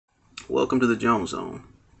welcome to the Jones Zone.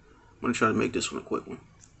 I'm going to try to make this one a quick one.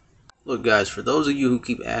 Look guys, for those of you who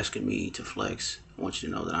keep asking me to flex, I want you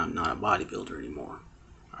to know that I'm not a bodybuilder anymore.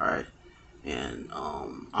 Alright? And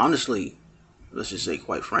honestly, let's just say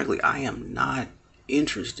quite frankly, I am not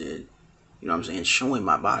interested, showing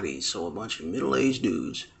my body so a bunch of middle-aged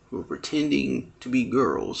dudes who are pretending to be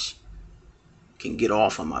girls can get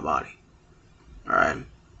off on my body. Alright?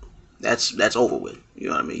 That's over with. You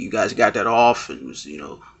know what I mean? You guys got that off and was,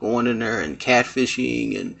 going in there and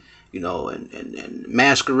catfishing and, and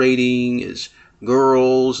masquerading as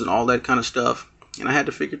girls and all that kind of stuff. And I had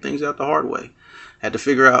to figure things out the hard way. I had to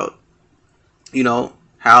figure out,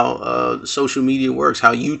 how social media works,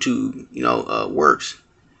 how YouTube, works.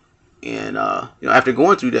 And, after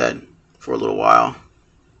going through that for a little while,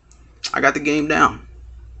 I got the game down.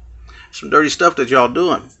 Some dirty stuff that y'all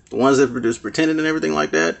doing. The ones that were just pretending and everything like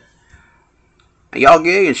that. And y'all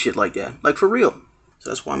gay and shit like that. Like, for real. So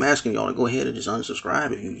that's why I'm asking y'all to go ahead and just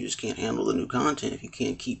unsubscribe if you just can't handle the new content, if you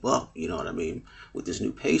can't keep up, you know what I mean, with this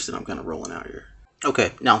new pace that I'm kind of rolling out here.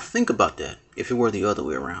 Okay, now think about that if it were the other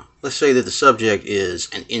way around. Let's say that the subject is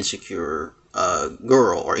an insecure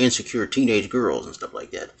girl or insecure teenage girls and stuff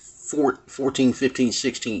like that. 14, 15,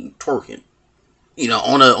 16, twerking.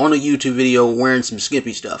 On a YouTube video wearing some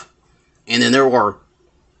skimpy stuff. And then there are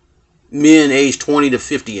men aged 20 to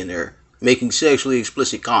 50 in there making sexually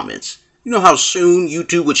explicit comments. You know how soon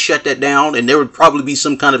YouTube would shut that down and there would probably be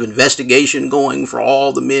some kind of investigation going for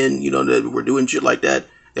all the men, that were doing shit like that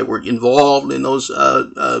were involved in those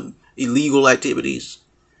illegal activities.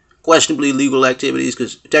 Questionably illegal activities,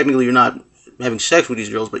 because technically you're not having sex with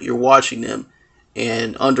these girls, but you're watching them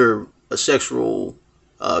and under a sexual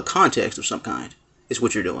context of some kind is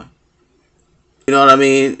what you're doing. You know what I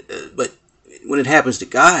mean? But when it happens to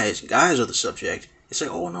guys are the subject. It's like,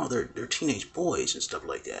 oh no, they're teenage boys and stuff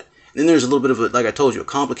like that. And then there's a little bit of like I told you, a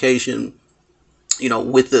complication,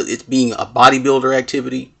 with it being a bodybuilder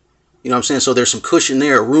activity. You know what I'm saying? So there's some cushion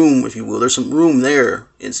there, room, if you will. There's some room there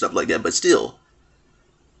and stuff like that. But still,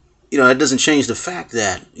 it doesn't change the fact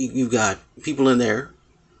that you've got people in there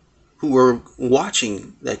who are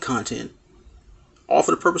watching that content all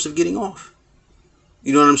for the purpose of getting off.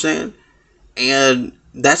 You know what I'm saying? And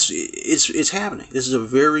it's happening. This is a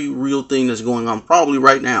very real thing that's going on probably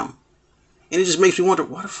right now. And it just makes me wonder,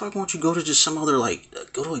 why the fuck won't you go to just some other,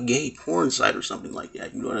 go to a gay porn site or something like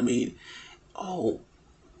that? You know what I mean? Oh,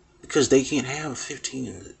 because they can't have 15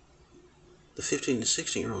 and the 15 to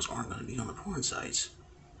 16 year olds aren't going to be on the porn sites.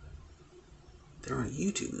 They're on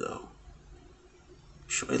YouTube though.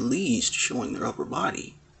 At least showing their upper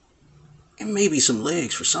body. And maybe some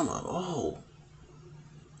legs for some of them. Oh.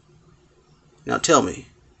 Now tell me,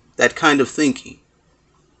 that kind of thinking,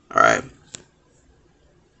 alright,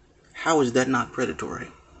 how is that not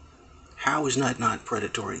predatory? How is that not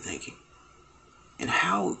predatory thinking? And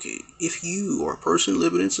how, if you are a person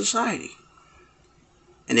living in society,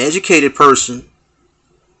 an educated person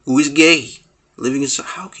who is gay, living in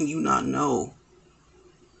society, how can you not know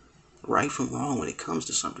right from wrong when it comes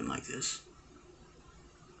to something like this?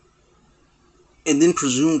 And then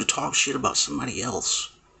presume to talk shit about somebody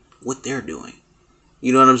else, what they're doing.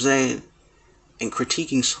 You know what I'm saying? And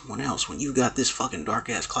critiquing someone else when you've got this fucking dark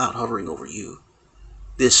ass cloud hovering over you.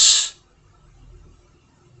 This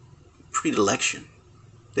predilection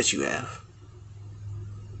that you have.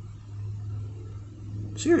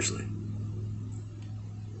 Seriously.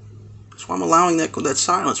 That's why I'm allowing that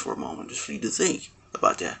silence for a moment, just for you to think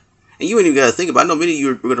about that. And you ain't even got to think about it. I know many of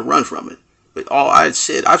you are going to run from it. But I've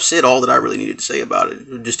said all that I really needed to say about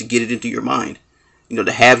it, just to get it into your mind. To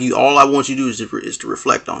have you, all I want you to do is to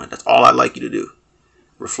reflect on it. That's all I'd like you to do.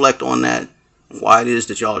 Reflect on that, and why it is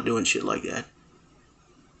that y'all are doing shit like that.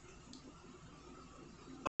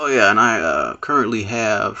 Oh yeah, and I currently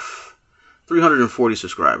have 340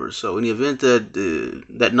 subscribers. So in the event that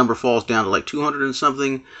that number falls down to like 200 and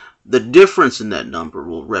something, the difference in that number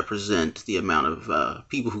will represent the amount of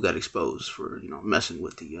people who got exposed for messing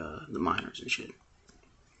with the minors and shit.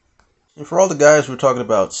 And for all the guys who are talking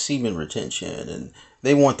about semen retention and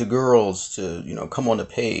they want the girls to, come on the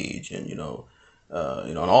page and, and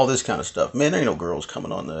all this kind of stuff. Man, there ain't no girls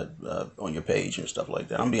coming on on your page and stuff like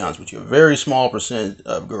that. I'm gonna be honest with you. A very small percent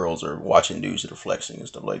of girls are watching dudes that are flexing and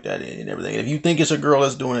stuff like that and everything. And if you think it's a girl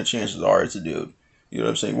that's doing it, chances are it's a dude. You know what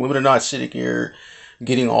I'm saying? Women are not sitting here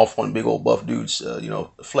getting off on big old buff dudes,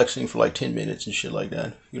 flexing for like 10 minutes and shit like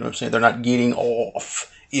that. You know what I'm saying? They're not getting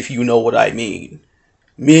off, if you know what I mean.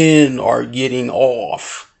 Men are getting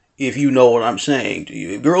off, if you know what I'm saying to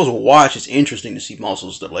you. If girls will watch, it's interesting to see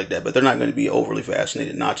muscles and stuff like that, but they're not going to be overly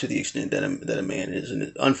fascinated, not to the extent that a man is.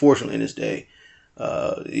 And unfortunately, in this day,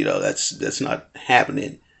 that's not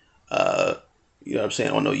happening. You know what I'm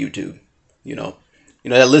saying, on no YouTube. You know,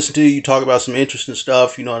 that listen to you talk about some interesting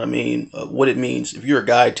stuff. You know what I mean? What it means if you're a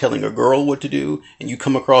guy telling a girl what to do, and you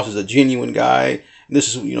come across as a genuine guy. And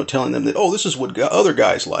this is, telling them that, oh, this is what other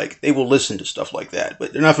guys like. They will listen to stuff like that,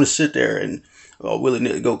 but they're not going to sit there and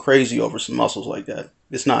willy-nilly go crazy over some muscles like that.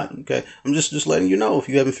 It's not, okay. I'm just letting you know if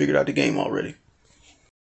you haven't figured out the game already.